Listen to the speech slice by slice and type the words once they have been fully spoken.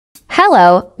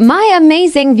Hello, my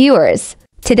amazing viewers!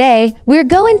 Today, we're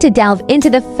going to delve into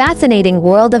the fascinating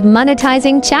world of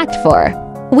monetizing chat.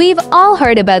 We've all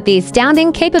heard about the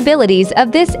astounding capabilities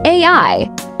of this AI,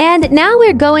 and now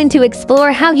we're going to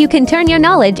explore how you can turn your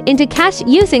knowledge into cash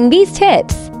using these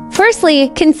tips. Firstly,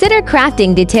 consider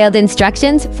crafting detailed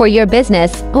instructions for your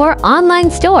business or online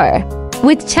store.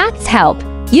 With chat's help,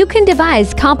 you can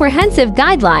devise comprehensive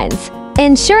guidelines,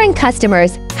 ensuring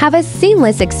customers have a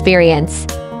seamless experience.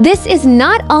 This is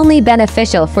not only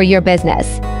beneficial for your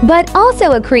business, but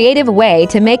also a creative way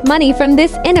to make money from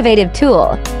this innovative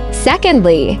tool.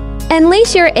 Secondly,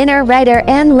 unleash your inner writer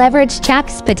and leverage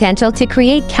chat's potential to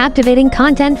create captivating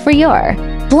content for your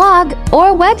blog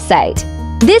or website.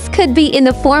 This could be in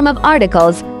the form of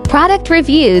articles, product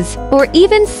reviews, or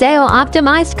even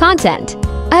SEO-optimized content.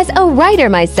 As a writer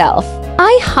myself,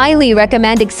 I highly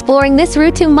recommend exploring this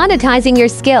route to monetizing your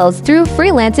skills through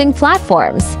freelancing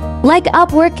platforms like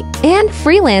Upwork and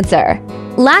Freelancer.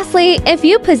 Lastly, if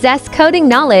you possess coding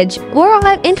knowledge or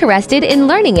are interested in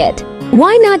learning it,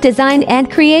 why not design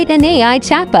and create an AI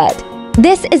chatbot?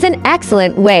 This is an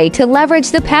excellent way to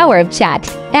leverage the power of chat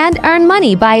and earn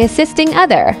money by assisting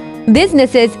other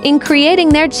businesses in creating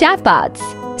their chatbots.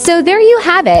 So there you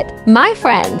have it, my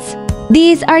friends.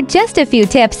 These are just a few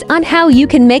tips on how you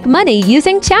can make money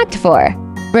using chat.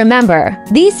 Remember,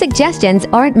 these suggestions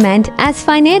aren't meant as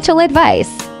financial advice.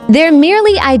 They're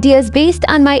merely ideas based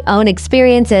on my own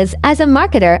experiences as a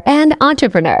marketer and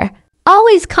entrepreneur.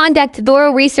 Always conduct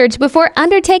thorough research before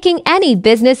undertaking any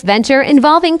business venture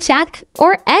involving chat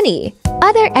or any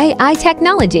other AI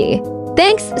technology.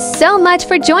 Thanks so much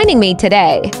for joining me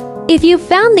today. If you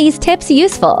found these tips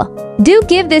useful, do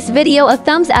give this video a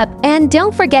thumbs up and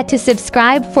don't forget to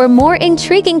subscribe for more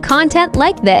intriguing content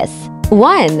like this.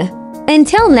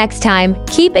 Until next time,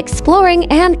 keep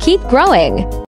exploring and keep growing.